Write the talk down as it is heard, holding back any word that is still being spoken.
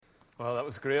Well, that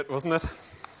was great, wasn't it?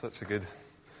 Such a good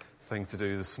thing to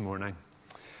do this morning.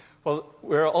 Well,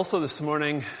 we're also this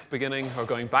morning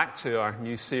going back to our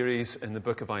new series in the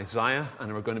book of Isaiah,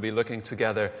 and we're going to be looking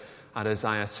together at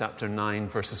Isaiah chapter 9,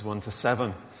 verses 1 to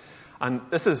 7. And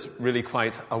this is really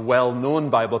quite a well-known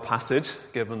Bible passage,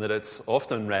 given that it's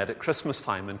often read at Christmas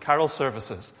time in carol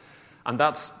services. And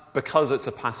that's because it's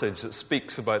a passage that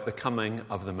speaks about the coming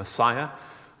of the Messiah,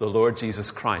 the Lord Jesus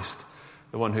Christ,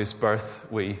 the one whose birth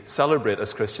we celebrate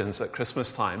as Christians at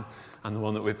Christmas time, and the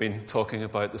one that we've been talking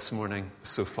about this morning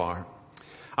so far.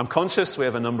 I'm conscious we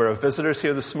have a number of visitors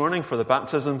here this morning for the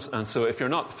baptisms, and so if you're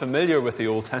not familiar with the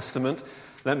Old Testament,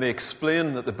 let me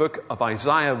explain that the book of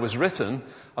Isaiah was written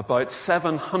about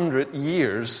 700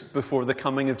 years before the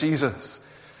coming of Jesus.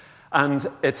 And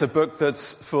it's a book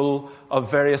that's full of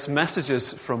various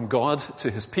messages from God to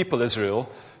his people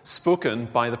Israel, spoken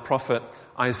by the prophet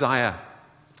Isaiah.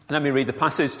 Let me read the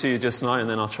passage to you just now, and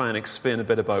then I'll try and explain a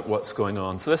bit about what's going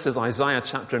on. So this is Isaiah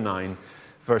chapter 9,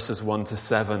 verses 1 to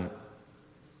 7.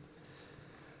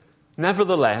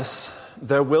 Nevertheless,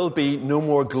 there will be no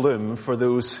more gloom for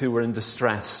those who were in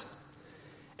distress.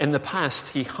 In the past,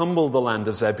 he humbled the land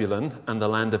of Zebulun and the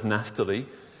land of Naphtali,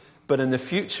 but in the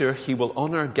future, he will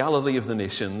honor Galilee of the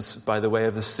nations by the way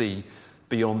of the sea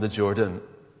beyond the Jordan.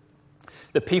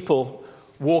 The people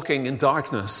walking in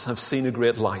darkness have seen a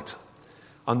great light.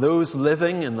 On those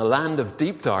living in the land of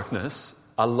deep darkness,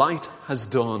 a light has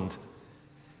dawned.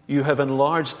 You have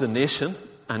enlarged the nation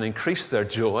and increased their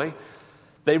joy.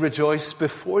 They rejoice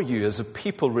before you as a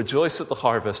people rejoice at the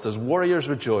harvest, as warriors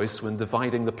rejoice when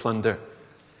dividing the plunder.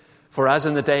 For as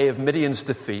in the day of Midian's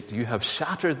defeat, you have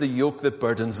shattered the yoke that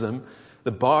burdens them,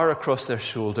 the bar across their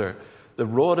shoulder, the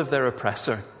rod of their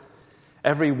oppressor.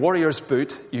 Every warrior's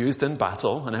boot used in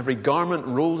battle and every garment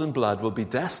rolled in blood will be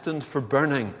destined for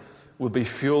burning, will be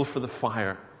fuel for the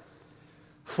fire.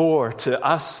 For to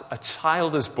us a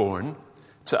child is born,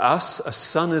 to us a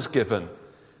son is given,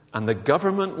 and the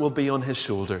government will be on his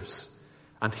shoulders.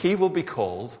 And he will be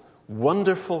called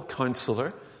Wonderful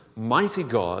Counselor, Mighty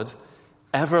God,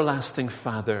 Everlasting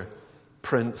Father,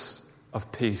 Prince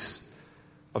of Peace.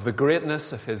 Of the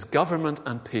greatness of his government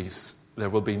and peace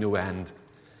there will be no end.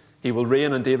 He will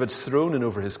reign on David's throne and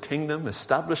over his kingdom,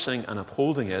 establishing and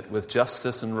upholding it with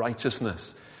justice and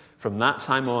righteousness from that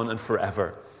time on and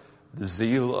forever. The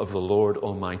zeal of the Lord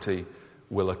Almighty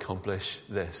will accomplish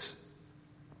this.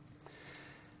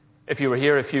 If you were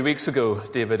here a few weeks ago,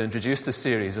 David introduced the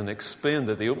series and explained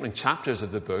that the opening chapters of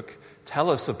the book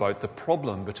tell us about the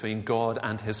problem between God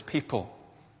and his people.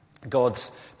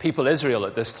 God's people Israel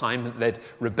at this time, they'd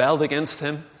rebelled against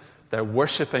him, they're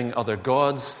worshipping other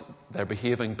gods, they're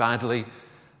behaving badly,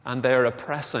 and they're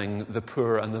oppressing the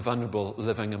poor and the vulnerable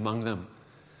living among them.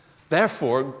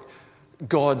 Therefore,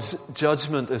 God's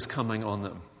judgment is coming on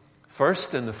them.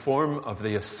 First in the form of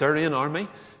the Assyrian army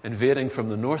invading from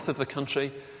the north of the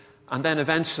country, and then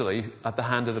eventually at the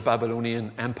hand of the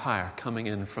Babylonian Empire coming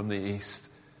in from the east.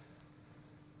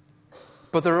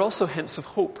 But there are also hints of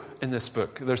hope in this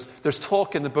book. There's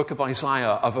talk in the book of Isaiah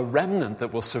of a remnant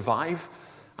that will survive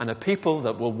and a people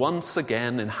that will once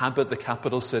again inhabit the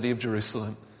capital city of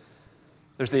Jerusalem.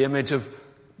 There's the image of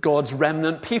God's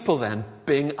remnant people then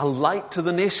being a light to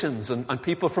the nations and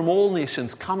people from all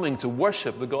nations coming to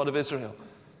worship the God of Israel.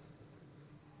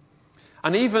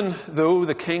 And even though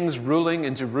the kings ruling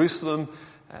in Jerusalem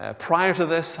prior to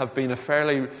this have been a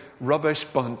fairly rubbish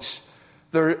bunch,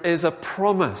 there is a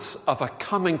promise of a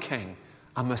coming king,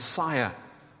 a Messiah,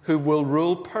 who will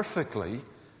rule perfectly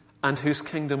and whose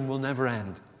kingdom will never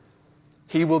end.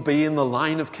 He will be in the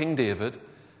line of King David,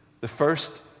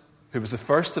 who was the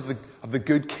first of the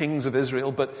good kings of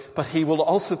Israel, but he will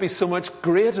also be so much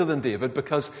greater than David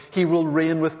because he will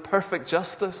reign with perfect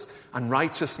justice and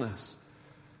righteousness.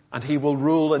 And he will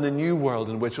rule in a new world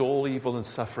in which all evil and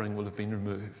suffering will have been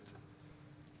removed.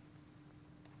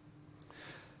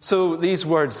 So these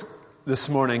words this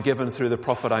morning given through the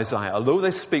prophet Isaiah, although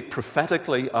they speak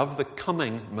prophetically of the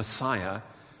coming Messiah,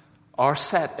 are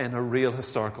set in a real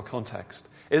historical context.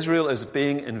 Israel is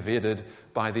being invaded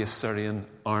by the Assyrian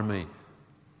army.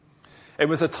 It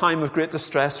was a time of great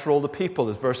distress for all the people,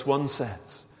 as verse 1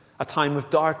 says, a time of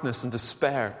darkness and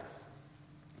despair.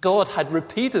 God had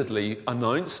repeatedly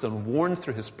announced and warned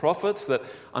through his prophets that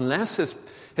unless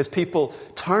his people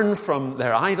turn from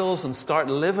their idols and start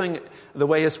living the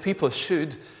way his people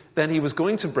should, then he was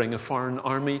going to bring a foreign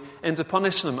army in to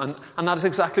punish them. And that is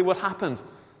exactly what happened.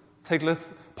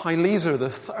 Tiglath-Pileser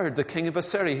III, the king of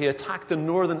Assyria, he attacked in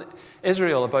northern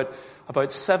Israel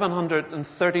about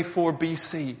 734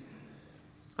 BC.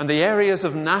 And the areas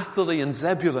of Naphtali and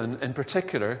Zebulun in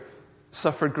particular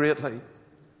suffered greatly.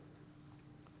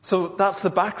 So that's the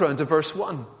background to verse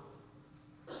 1.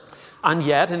 And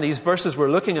yet, in these verses we're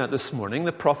looking at this morning,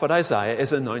 the prophet Isaiah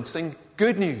is announcing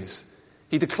good news.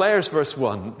 He declares, verse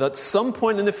 1, that some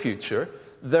point in the future,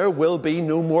 there will be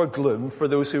no more gloom for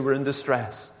those who were in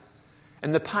distress.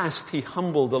 In the past, he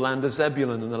humbled the land of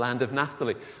Zebulun and the land of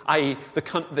Naphtali, i.e.,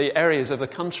 the areas of the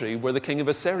country where the king of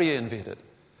Assyria invaded.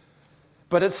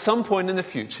 But at some point in the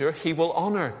future, he will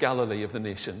honor Galilee of the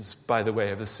nations by the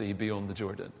way of the sea beyond the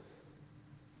Jordan.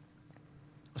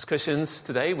 As Christians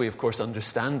today, we of course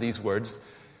understand these words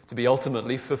to be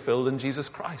ultimately fulfilled in Jesus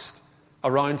Christ,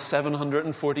 around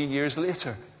 740 years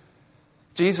later.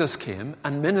 Jesus came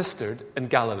and ministered in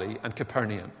Galilee and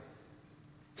Capernaum.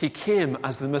 He came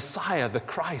as the Messiah, the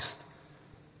Christ,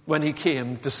 when he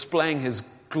came displaying his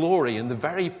glory in the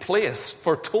very place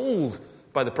foretold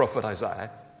by the prophet Isaiah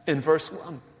in verse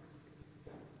 1.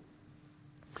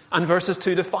 And verses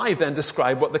 2 to 5 then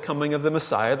describe what the coming of the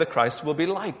Messiah, the Christ, will be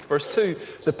like. Verse 2,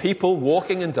 the people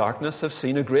walking in darkness have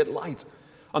seen a great light.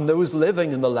 On those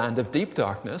living in the land of deep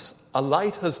darkness, a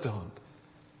light has dawned.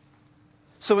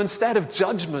 So instead of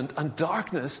judgment and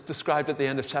darkness described at the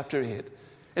end of chapter 8,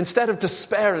 instead of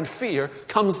despair and fear,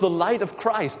 comes the light of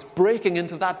Christ breaking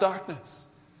into that darkness.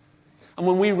 And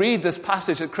when we read this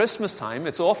passage at Christmas time,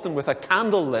 it's often with a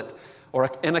candle lit or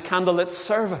in a candlelit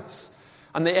service.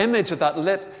 And the image of that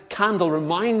lit candle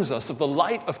reminds us of the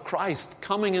light of Christ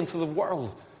coming into the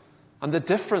world and the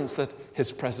difference that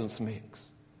his presence makes.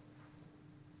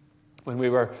 When we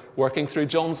were working through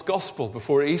John's Gospel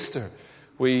before Easter,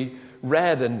 we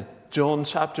read in John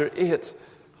chapter 8,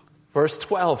 verse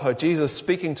 12, how Jesus,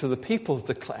 speaking to the people,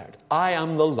 declared, I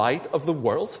am the light of the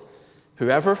world.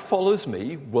 Whoever follows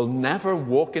me will never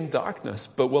walk in darkness,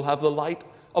 but will have the light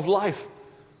of life.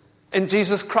 In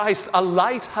Jesus Christ, a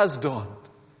light has dawned.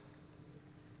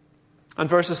 And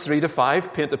verses 3 to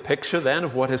 5 paint a picture then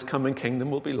of what his coming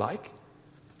kingdom will be like.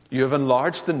 You have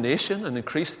enlarged the nation and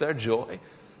increased their joy.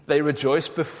 They rejoice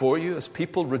before you as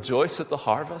people rejoice at the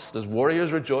harvest, as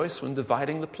warriors rejoice when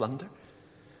dividing the plunder.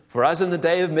 For as in the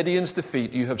day of Midian's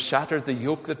defeat, you have shattered the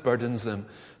yoke that burdens them,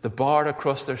 the bar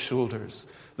across their shoulders,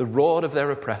 the rod of their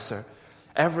oppressor.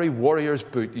 Every warrior's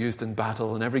boot used in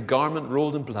battle and every garment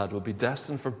rolled in blood will be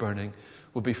destined for burning,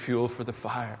 will be fuel for the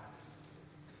fire.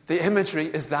 The imagery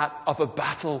is that of a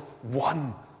battle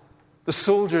won. The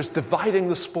soldiers dividing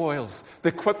the spoils. The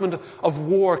equipment of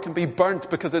war can be burnt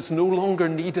because it's no longer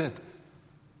needed.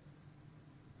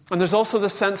 And there's also the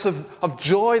sense of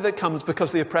joy that comes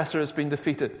because the oppressor has been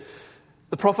defeated.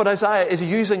 The prophet Isaiah is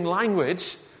using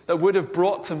language that would have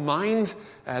brought to mind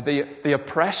the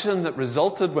oppression that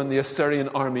resulted when the Assyrian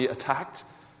army attacked,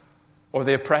 or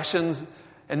the oppressions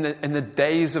in the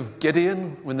days of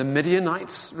Gideon when the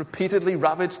Midianites repeatedly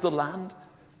ravaged the land,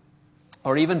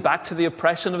 or even back to the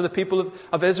oppression of the people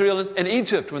of Israel in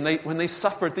Egypt when they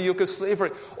suffered the yoke of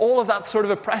slavery. All of that sort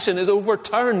of oppression is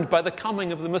overturned by the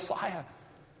coming of the Messiah.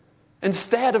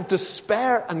 Instead of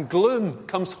despair and gloom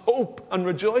comes hope and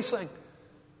rejoicing.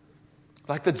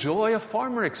 Like the joy a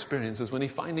farmer experiences when he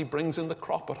finally brings in the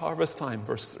crop at harvest time,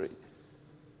 verse 3.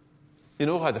 You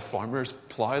know how the farmers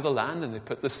plow the land and they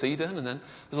put the seed in, and then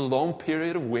there's a long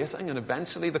period of waiting, and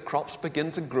eventually the crops begin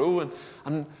to grow,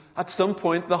 and at some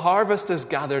point the harvest is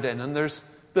gathered in and there's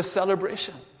the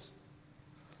celebrations.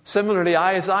 Similarly,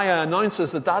 Isaiah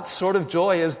announces that sort of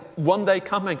joy is one day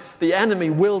coming. The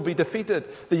enemy will be defeated.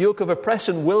 The yoke of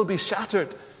oppression will be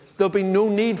shattered. There'll be no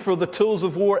need for the tools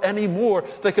of war anymore.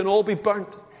 They can all be burnt.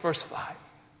 Verse 5.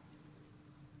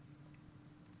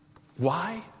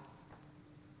 Why?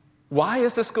 Why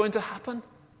is this going to happen?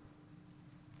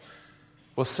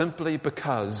 Well, simply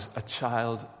because a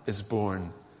child is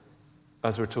born,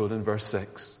 as we're told in verse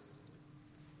 6.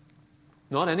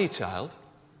 Not any child,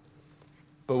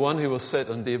 but one who will sit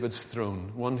on David's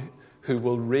throne, one who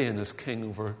will reign as king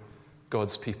over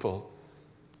God's people.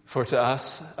 For to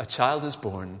us a child is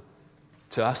born,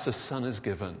 to us a son is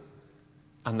given,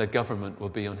 and the government will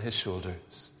be on his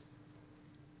shoulders.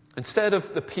 Instead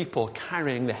of the people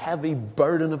carrying the heavy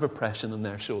burden of oppression on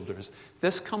their shoulders,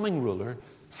 this coming ruler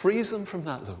frees them from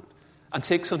that load and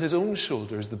takes on his own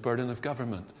shoulders the burden of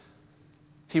government.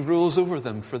 He rules over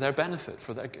them for their benefit,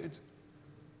 for their good.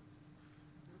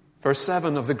 Verse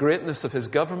 7, of the greatness of his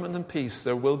government and peace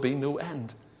there will be no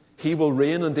end. He will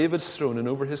reign on David's throne and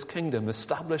over his kingdom,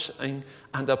 establishing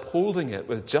and upholding it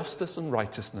with justice and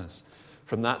righteousness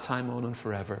from that time on and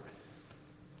forever.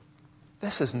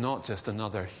 This is not just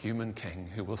another human king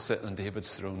who will sit on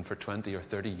David's throne for 20 or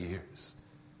 30 years,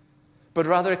 but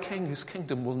rather a king whose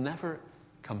kingdom will never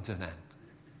come to an end.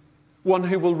 One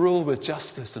who will rule with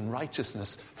justice and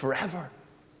righteousness forever.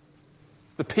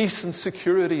 The peace and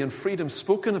security and freedom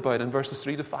spoken about in verses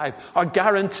 3 to 5 are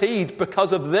guaranteed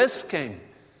because of this king.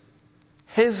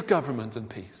 His government and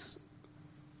peace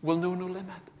will know no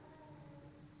limit.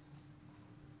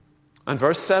 And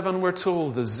verse 7, we're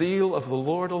told, the zeal of the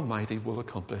Lord Almighty will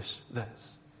accomplish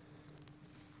this.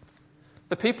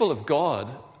 The people of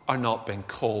God are not being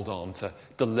called on to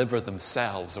deliver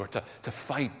themselves or to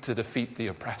fight to defeat the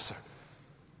oppressor.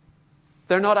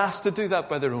 They're not asked to do that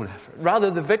by their own effort.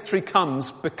 Rather, the victory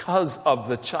comes because of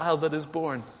the child that is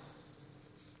born.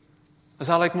 As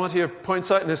Alec Montier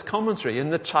points out in his commentary, in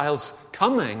the child's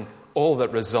coming, all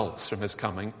that results from his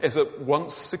coming is at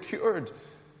once secured.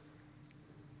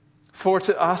 For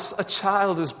to us a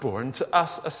child is born, to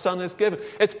us a son is given.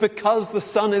 It's because the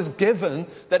son is given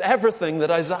that everything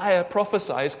that Isaiah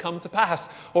prophesies come to pass,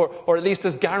 or at least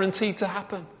is guaranteed to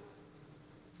happen.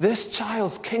 This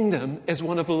child's kingdom is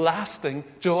one of lasting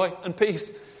joy and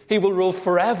peace. He will rule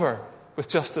forever with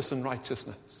justice and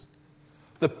righteousness.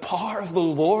 The power of the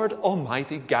Lord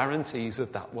Almighty guarantees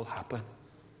that that will happen.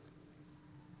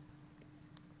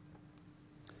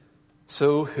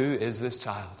 So, who is this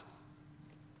child?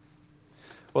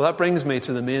 Well, that brings me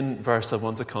to the main verse I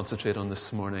want to concentrate on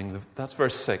this morning. That's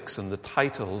verse 6, and the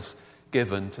titles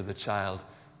given to the child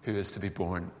who is to be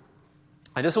born.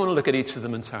 I just want to look at each of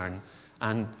them in turn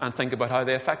and think about how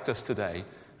they affect us today,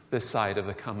 this side of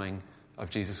the coming of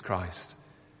Jesus Christ.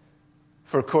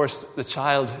 For, of course, the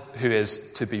child who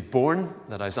is to be born,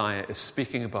 that Isaiah is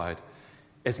speaking about,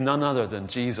 is none other than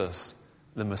Jesus,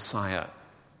 the Messiah,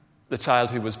 the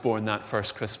child who was born that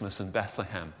first Christmas in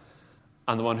Bethlehem,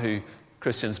 and the one who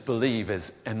Christians believe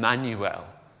is Emmanuel,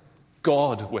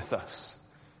 God with us,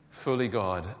 fully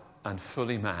God and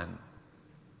fully man,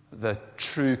 the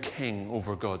true king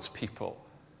over God's people,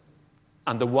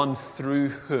 and the one through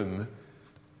whom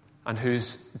and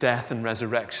whose death and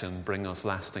resurrection bring us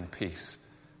lasting peace,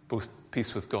 both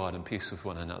peace with God and peace with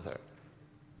one another.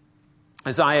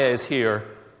 Isaiah is here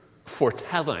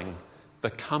foretelling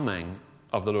the coming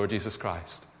of the Lord Jesus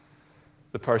Christ,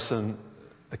 the person,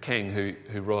 the king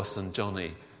who Ross and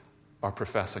Johnny are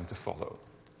professing to follow.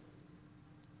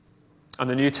 And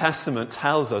the New Testament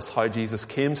tells us how Jesus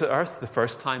came to earth the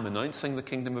first time announcing the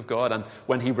kingdom of God, and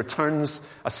when he returns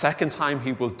a second time,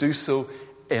 he will do so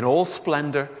in all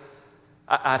splendor.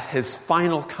 At his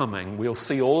final coming, we'll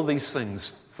see all of these things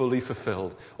fully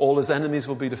fulfilled. All his enemies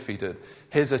will be defeated.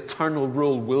 His eternal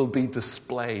rule will be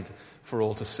displayed for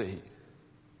all to see.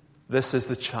 This is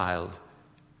the child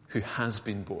who has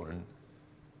been born,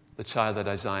 the child that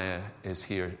Isaiah is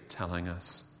here telling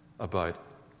us about.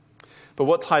 But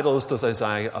what titles does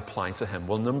Isaiah apply to him?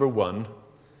 Well, number one,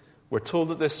 we're told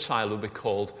that this child will be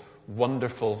called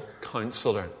Wonderful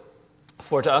Counselor.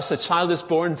 For to us a child is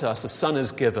born, to us a son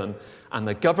is given, and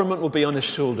the government will be on his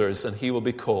shoulders, and he will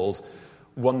be called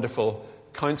Wonderful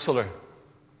Counselor.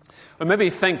 Or maybe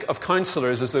think of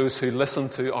counselors as those who listen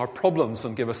to our problems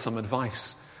and give us some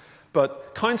advice.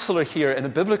 But counselor here, in a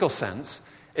biblical sense,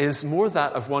 is more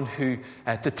that of one who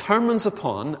determines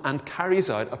upon and carries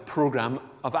out a program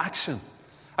of action.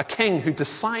 A king who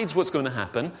decides what's going to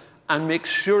happen and makes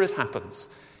sure it happens.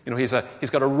 You know, he's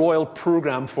got a royal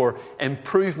program for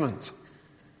improvement.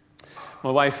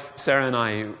 My wife Sarah and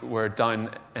I were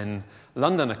down in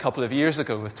London a couple of years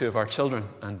ago with two of our children,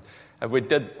 and we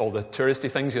did all the touristy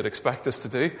things you'd expect us to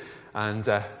do, and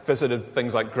visited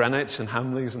things like Greenwich and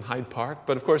Hamleys and Hyde Park.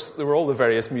 But of course, there were all the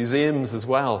various museums as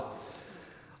well.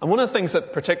 And one of the things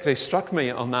that particularly struck me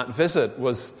on that visit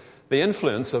was the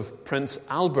influence of Prince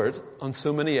Albert on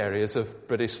so many areas of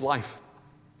British life,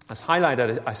 as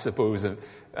highlighted, I suppose,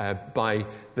 by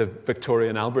the Victoria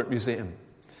and Albert Museum.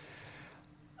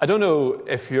 I don't know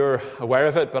if you're aware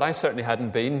of it, but I certainly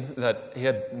hadn't been, that he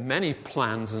had many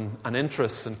plans and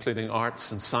interests, including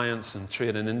arts and science and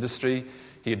trade and industry.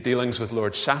 He had dealings with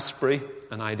Lord Shaftesbury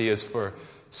and ideas for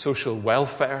social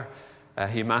welfare.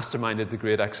 He masterminded the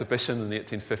Great Exhibition in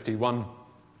 1851.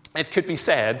 It could be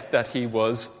said that he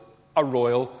was a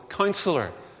royal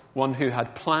counsellor, one who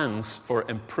had plans for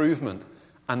improvement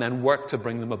and then worked to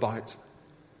bring them about.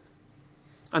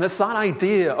 And it's that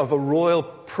idea of a royal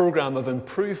program of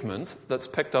improvement that's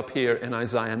picked up here in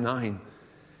Isaiah 9.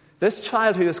 This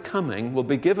child who is coming will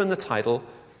be given the title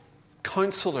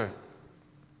Counselor.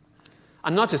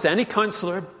 And not just any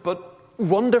counselor, but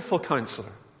Wonderful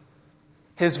Counselor.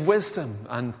 His wisdom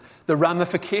and the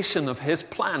ramification of his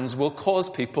plans will cause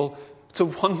people to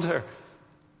wonder.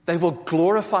 They will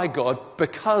glorify God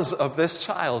because of this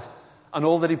child and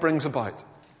all that he brings about.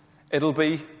 It'll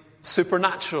be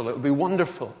supernatural. It'll be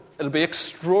wonderful. It'll be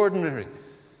extraordinary.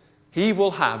 He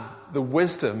will have the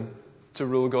wisdom to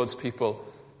rule God's people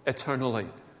eternally.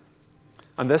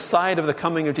 And this side of the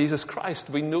coming of Jesus Christ,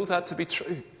 we know that to be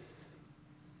true.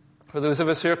 For those of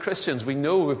us who are Christians, we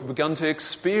know we've begun to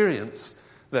experience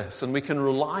this, and we can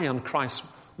rely on Christ's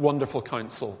wonderful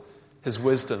counsel, his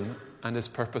wisdom, and his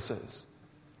purposes.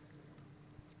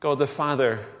 God the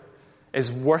Father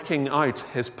is working out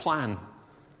his plan.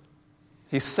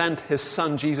 He sent his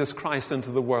Son, Jesus Christ,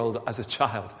 into the world as a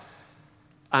child.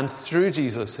 And through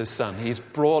Jesus, his Son, he's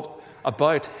brought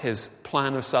about his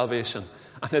plan of salvation.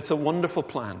 And it's a wonderful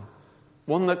plan,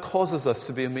 one that causes us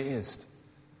to be amazed.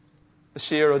 The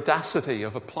sheer audacity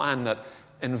of a plan that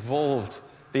involved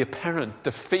the apparent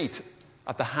defeat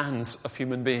at the hands of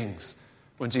human beings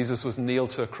when Jesus was nailed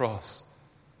to a cross.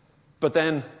 But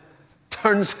then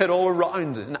turns it all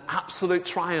around in absolute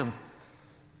triumph.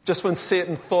 Just when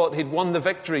Satan thought he'd won the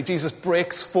victory, Jesus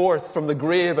breaks forth from the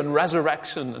grave and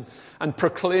resurrection and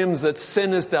proclaims that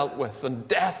sin is dealt with and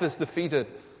death is defeated.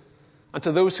 And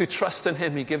to those who trust in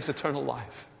him, he gives eternal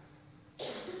life.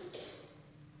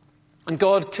 And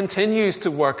God continues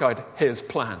to work out his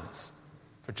plans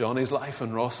for Johnny's life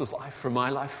and Ross's life, for my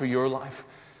life, for your life,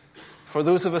 for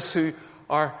those of us who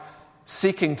are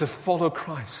seeking to follow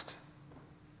Christ.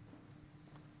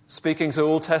 Speaking to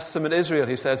Old Testament Israel,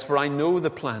 he says, "For I know the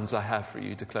plans I have for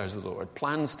you, declares the Lord.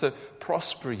 Plans to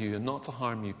prosper you and not to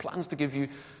harm you. Plans to give you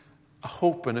a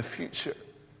hope and a future."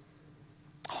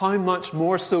 How much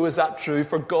more so is that true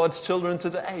for God's children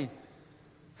today?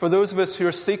 For those of us who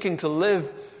are seeking to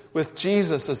live with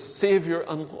Jesus as Savior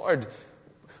and Lord,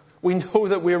 we know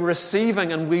that we're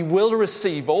receiving and we will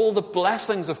receive all the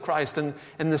blessings of Christ in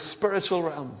the spiritual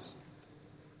realms.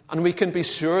 And we can be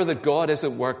sure that God is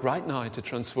at work right now to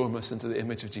transform us into the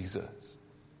image of Jesus.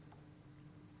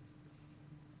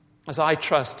 As I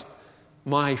trust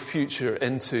my future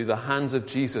into the hands of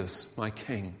Jesus, my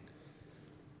King,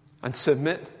 and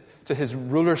submit to his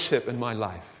rulership in my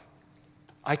life,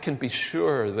 I can be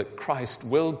sure that Christ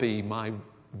will be my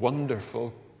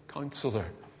wonderful counselor,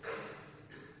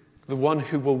 the one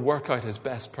who will work out his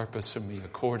best purpose for me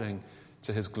according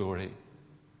to his glory.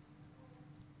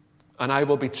 And I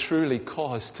will be truly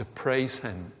caused to praise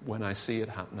him when I see it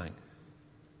happening,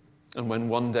 and when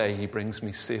one day he brings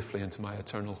me safely into my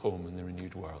eternal home in the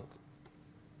renewed world.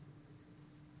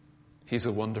 He's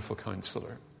a wonderful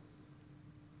counselor.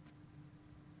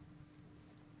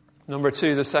 Number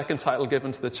 2, the second title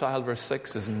given to the child, verse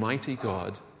 6, is Mighty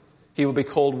God. He will be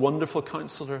called Wonderful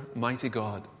Counselor, Mighty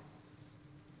God.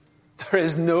 There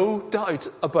is no doubt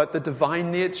about the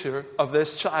divine nature of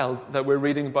this child that we're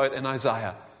reading about in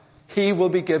Isaiah. He will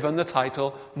be given the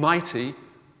title Mighty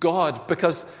God,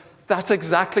 because that's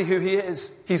exactly who he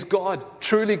is. He's God,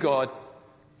 truly God,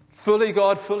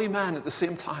 fully man at the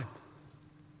same time.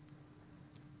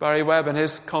 Barry Webb, in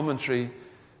his commentary,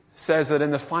 says that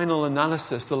in the final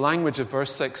analysis, the language of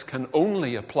verse 6 can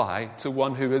only apply to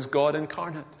one who is God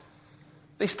incarnate.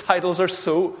 These titles are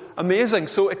so amazing,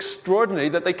 so extraordinary,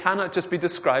 that they cannot just be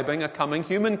describing a coming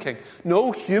human king.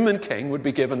 No human king would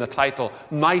be given the title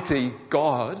Mighty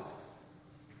God.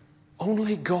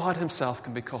 Only God himself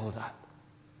can be called that.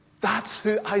 That's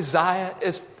who Isaiah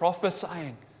is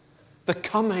prophesying. The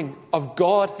coming of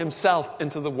God himself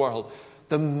into the world.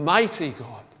 The mighty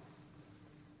God.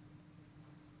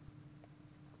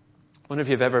 I wonder if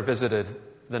you've ever visited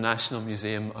the National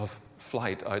Museum of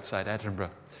Flight outside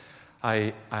Edinburgh.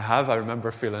 I have. I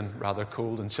remember feeling rather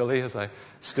cold and chilly as I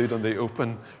stood on the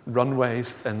open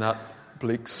runways in that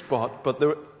bleak spot. But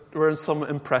there were some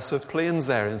impressive planes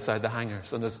there inside the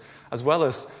hangars. And as well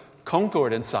as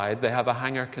Concorde inside, they have a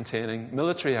hangar containing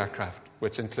military aircraft,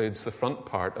 which includes the front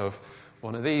part of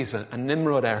one of these, a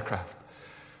Nimrod aircraft.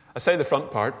 I say the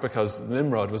front part because the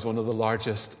Nimrod was one of the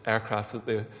largest aircraft that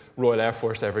the Royal Air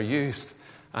Force ever used.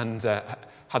 And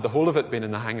had the whole of it been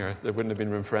in the hangar, there wouldn't have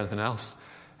been room for anything else.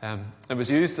 It was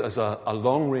used as a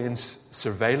long-range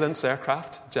surveillance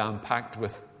aircraft, jam-packed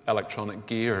with electronic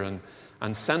gear and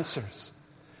sensors.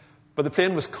 But the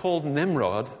plane was called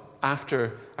Nimrod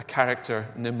after a character,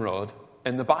 Nimrod,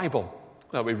 in the Bible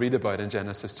that we read about in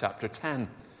Genesis chapter 10.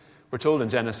 We're told in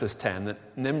Genesis 10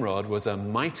 that Nimrod was a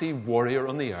mighty warrior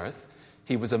on the earth.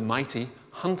 He was a mighty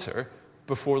hunter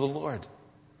before the Lord.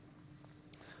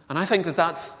 And I think that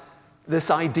that's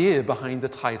this idea behind the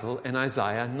title in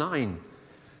Isaiah 9.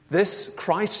 This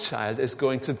Christ child is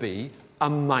going to be a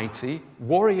mighty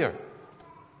warrior.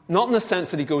 Not in the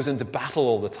sense that he goes into battle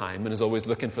all the time and is always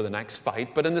looking for the next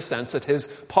fight, but in the sense that his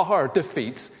power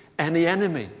defeats any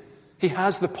enemy. He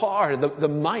has the power, the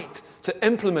might to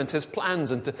implement his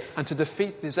plans and to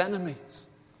defeat his enemies.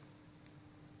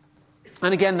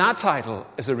 And again, that title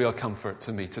is a real comfort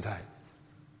to me today.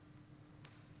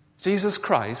 Jesus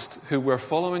Christ, who we're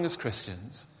following as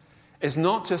Christians, is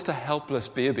not just a helpless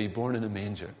baby born in a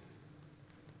manger,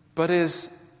 but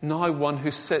is now one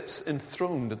who sits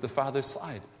enthroned at the Father's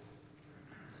side.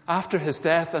 After his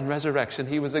death and resurrection,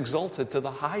 he was exalted to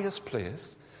the highest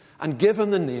place and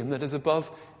given the name that is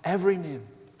above every name.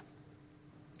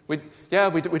 We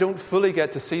don't fully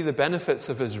get to see the benefits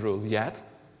of his rule yet,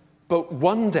 but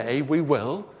one day we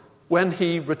will, when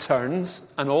he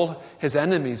returns and all his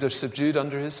enemies are subdued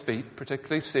under his feet,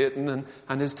 particularly Satan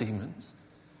and his demons,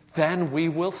 then we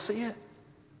will see it.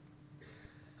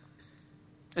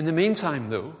 In the meantime,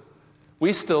 though,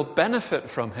 we still benefit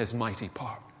from his mighty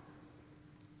power.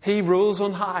 He rules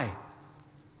on high,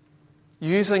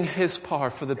 using his power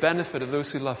for the benefit of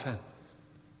those who love him,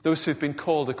 those who've been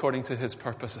called according to his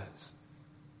purposes.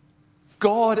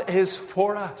 God is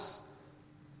for us.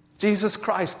 Jesus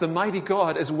Christ, the mighty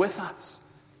God, is with us.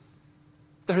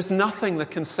 There is nothing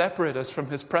that can separate us from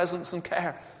his presence and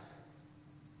care.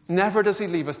 Never does he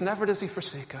leave us, never does he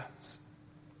forsake us.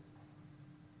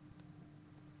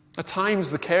 At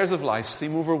times, the cares of life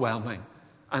seem overwhelming,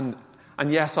 and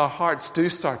yes, our hearts do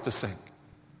start to sink.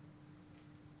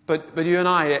 But you and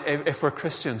I, if we're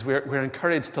Christians, we're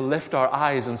encouraged to lift our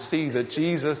eyes and see that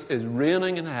Jesus is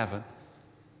reigning in heaven.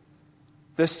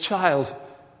 This child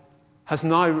has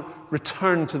now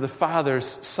returned to the Father's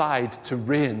side to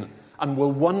reign and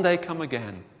will one day come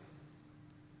again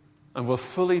and will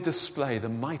fully display the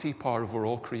mighty power over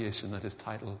all creation that his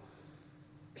title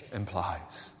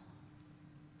implies.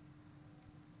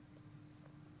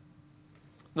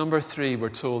 Number 3, we're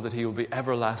told that he will be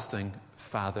everlasting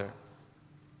Father.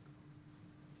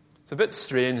 It's a bit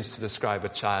strange to describe a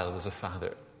child as a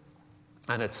father.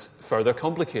 And it's further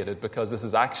complicated because this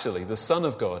is actually the Son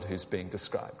of God who's being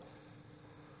described.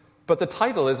 But the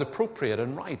title is appropriate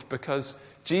and right because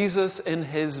Jesus, in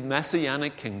his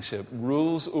messianic kingship,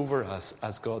 rules over us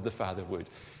as God the Father would.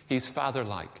 He's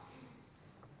father-like.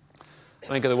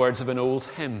 Think of the words of an old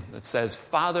hymn that says,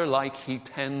 "Father-like he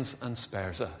tends and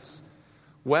spares us.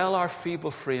 Well our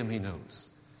feeble frame he knows.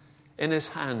 In his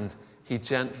hand he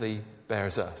gently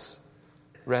bears us,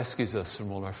 rescues us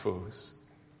from all our foes."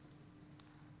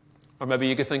 Or maybe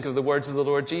you could think of the words of the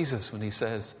Lord Jesus when he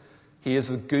says, "He is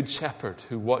the good shepherd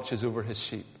who watches over his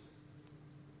sheep."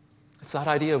 It's that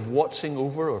idea of watching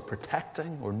over or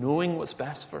protecting or knowing what's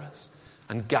best for us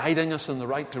and guiding us in the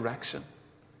right direction.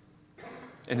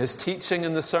 In his teaching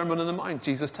in the Sermon on the Mount,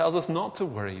 Jesus tells us not to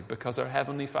worry because our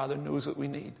Heavenly Father knows what we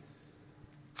need.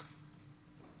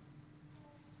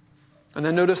 And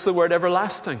then notice the word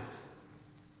everlasting.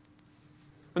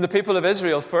 When the people of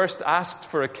Israel first asked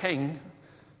for a king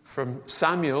from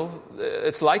Samuel,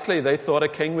 it's likely they thought a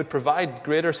king would provide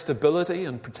greater stability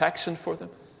and protection for them.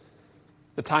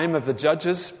 The time of the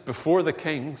judges before the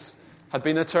kings had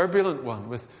been a turbulent one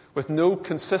with no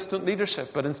consistent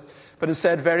leadership, but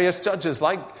instead various judges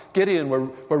like Gideon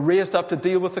were raised up to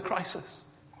deal with the crisis.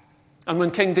 And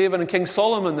when King David and King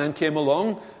Solomon then came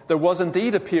along, there was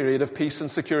indeed a period of peace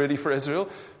and security for Israel,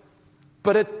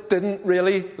 but it didn't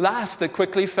really last. It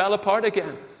quickly fell apart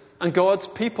again. And God's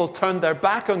people turned their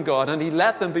back on God, and he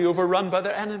let them be overrun by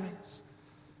their enemies.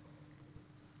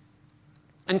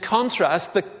 In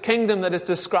contrast, the kingdom that is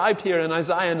described here in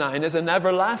Isaiah 9 is an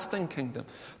everlasting kingdom.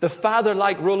 The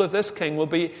father-like rule of this king will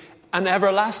be an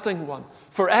everlasting one,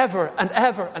 forever and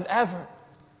ever and ever.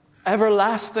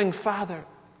 Everlasting Father.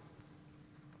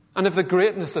 And of the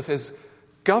greatness of his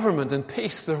government and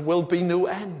peace, there will be no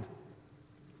end.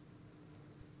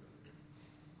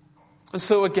 And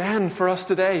so again, for us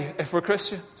today, if we're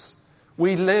Christians,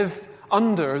 we live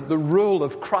under the rule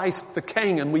of Christ the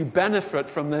King, and we benefit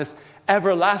from this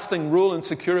everlasting rule and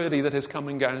security that his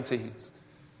coming guarantees.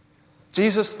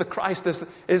 Jesus the Christ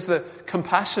is the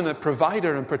compassionate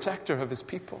provider and protector of his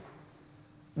people,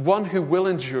 one who will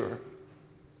endure.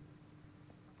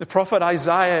 The prophet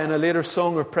Isaiah, in a later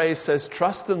song of praise, says,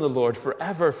 "Trust in the Lord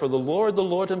forever, for the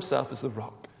Lord himself is the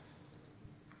rock."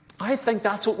 I think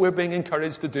that's what we're being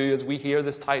encouraged to do as we hear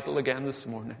this title again this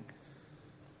morning.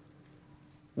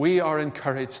 We are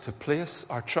encouraged to place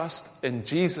our trust in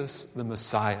Jesus, the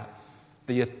Messiah,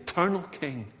 the eternal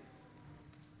King,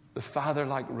 the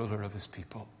father-like ruler of his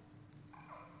people.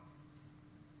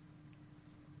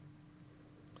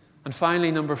 And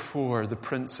finally, number 4, the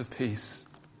Prince of Peace.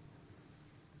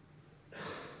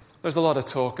 There's a lot of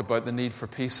talk about the need for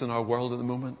peace in our world at the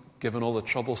moment, given all the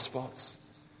trouble spots.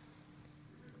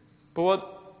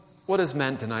 But what is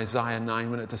meant in Isaiah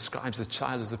 9 when it describes the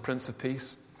child as the Prince of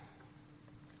Peace?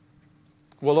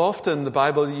 Well, often the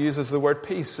Bible uses the word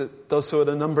peace. It does so at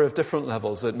a number of different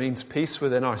levels. It means peace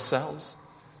within ourselves.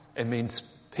 It means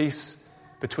peace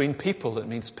between people. It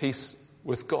means peace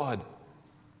with God.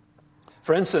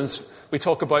 For instance, we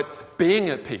talk about being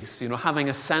at peace, having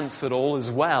a sense that all is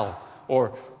well,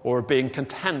 or being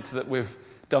content that we've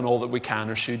done all that we can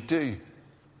or should do.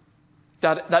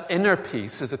 That inner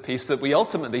peace is a peace that we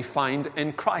ultimately find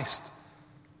in Christ.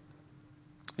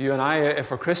 You and I,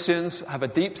 if we're Christians, have a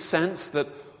deep sense that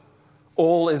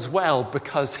all is well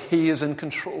because He is in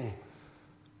control.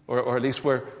 Or at least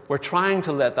we're trying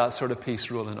to let that sort of peace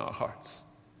rule in our hearts.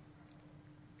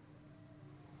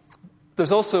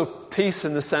 There's also peace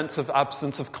in the sense of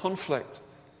absence of conflict.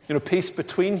 Peace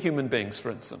between human beings,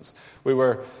 for instance. We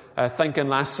were thinking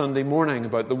last Sunday morning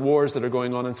about the wars that are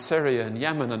going on in Syria and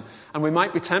Yemen, and we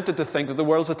might be tempted to think that the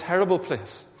world's a terrible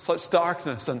place, such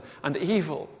darkness and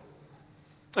evil.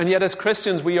 And yet as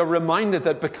Christians we are reminded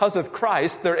that because of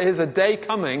Christ there is a day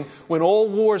coming when all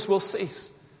wars will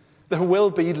cease. There will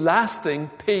be lasting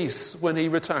peace when He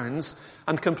returns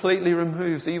and completely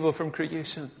removes evil from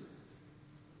creation.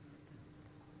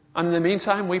 And in the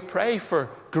meantime, we pray for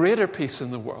greater peace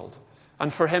in the world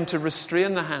and for Him to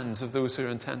restrain the hands of those who are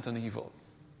intent on evil.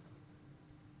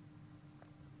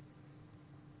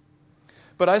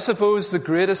 But I suppose the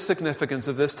greatest significance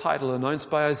of this title announced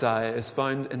by Isaiah is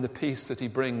found in the peace that he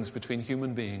brings between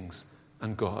human beings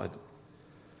and God.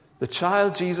 The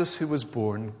child Jesus who was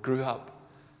born grew up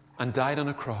and died on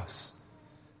a cross,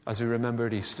 as we remember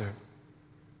at Easter.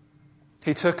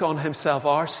 He took on Himself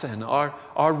our sin, our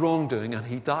wrongdoing, and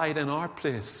He died in our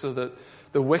place so that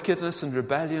the wickedness and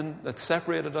rebellion that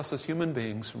separated us as human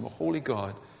beings from a holy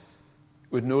God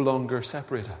would no longer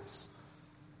separate us.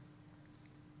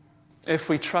 If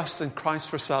we trust in Christ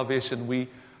for salvation, we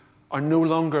are no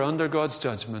longer under God's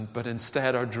judgment, but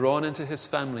instead are drawn into His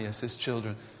family as His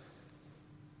children.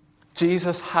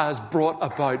 Jesus has brought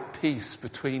about peace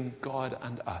between God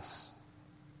and us.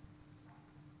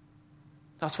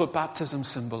 That's what baptism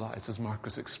symbolized, as Mark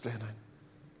was explaining.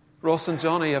 Ross and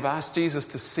Johnny have asked Jesus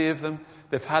to save them.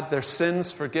 They've had their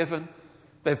sins forgiven.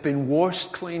 They've been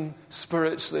washed clean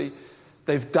spiritually.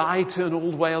 They've died to an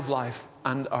old way of life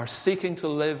and are seeking to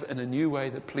live in a new way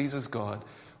that pleases God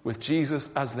with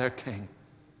Jesus as their King.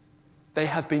 They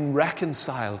have been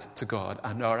reconciled to God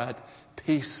and are at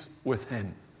peace with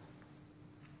Him.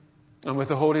 And with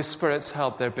the Holy Spirit's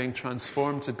help, they're being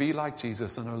transformed to be like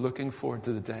Jesus and are looking forward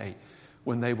to the day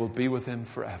when they will be with Him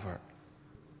forever.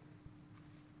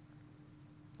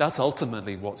 That's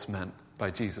ultimately what's meant by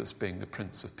Jesus being the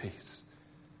Prince of Peace.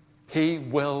 He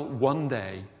will one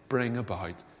day bring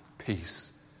about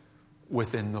peace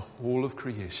within the whole of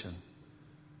creation,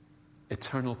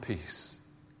 eternal peace,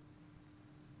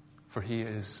 for He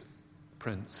is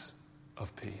Prince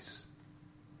of Peace.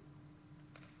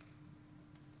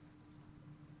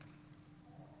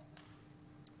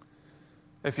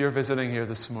 If you're visiting here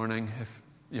this morning, if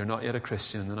you're not yet a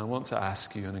Christian, then I want to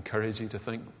ask you and encourage you to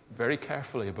think very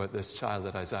carefully about this child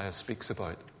that Isaiah speaks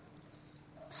about.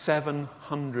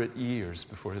 700 years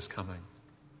before His coming.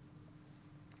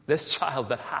 This child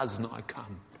that has now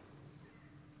come.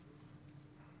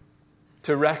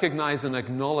 To recognize and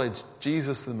acknowledge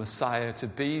Jesus the Messiah to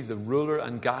be the ruler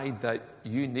and guide that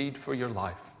you need for your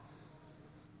life.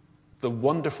 The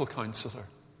wonderful Counselor.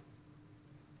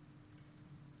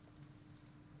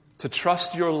 To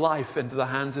trust your life into the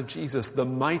hands of Jesus, the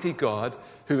mighty God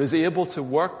who is able to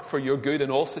work for your good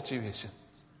in all situations.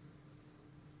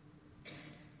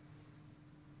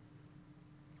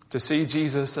 To see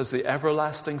Jesus as the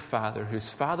everlasting Father,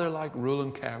 whose Father-like rule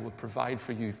and care will provide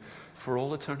for you for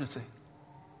all eternity.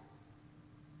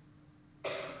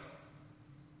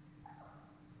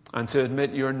 And to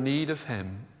admit your need of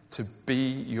Him to be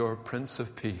your Prince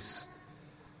of Peace,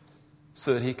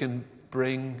 so that He can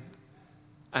bring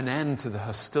an end to the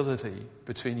hostility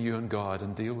between you and God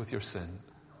and deal with your sin,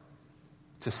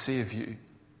 to save you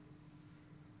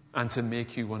and to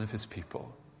make you one of His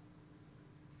people,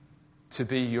 to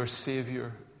be your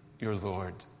Savior, your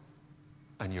Lord,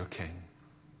 and your King.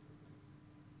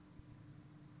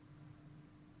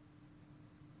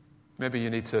 Maybe you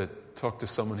need to talk to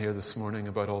someone here this morning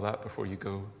about all that before you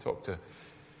go. Talk to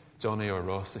Johnny or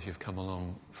Ross if you've come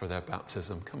along for their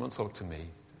baptism. Come and talk to me.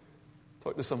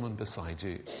 Talk to someone beside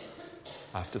you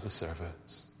after the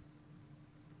service.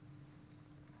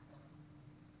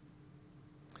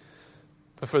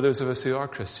 But for those of us who are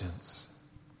Christians,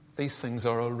 these things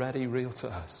are already real to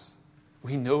us.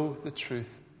 We know the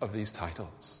truth of these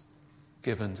titles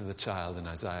given to the child in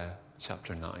Isaiah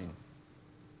chapter 9.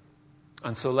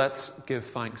 And so let's give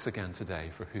thanks again today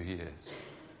for who He is.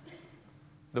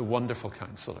 The wonderful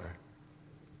Counselor,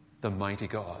 the mighty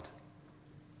God,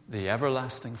 the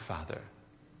everlasting Father,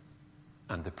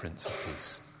 and the Prince of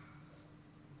Peace.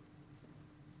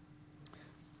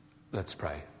 Let's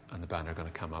pray, and the band are going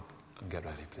to come up And get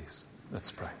ready, please.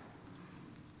 Let's pray.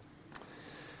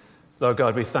 Lord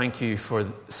God, we thank you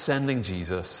for sending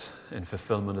Jesus in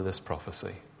fulfillment of this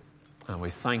prophecy. And we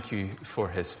thank you for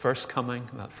his first coming,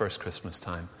 that first Christmas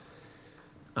time.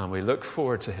 And we look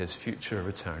forward to his future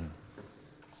return.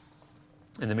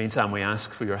 In the meantime, we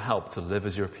ask for your help to live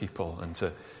as your people and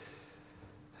to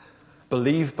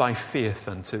believe by faith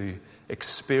and to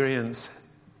experience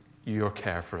your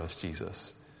care for us,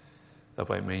 Jesus, that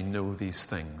we may know these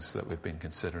things that we've been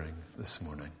considering this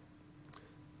morning.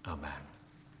 Amen.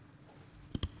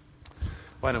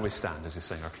 Why don't we stand as we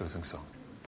sing our closing song?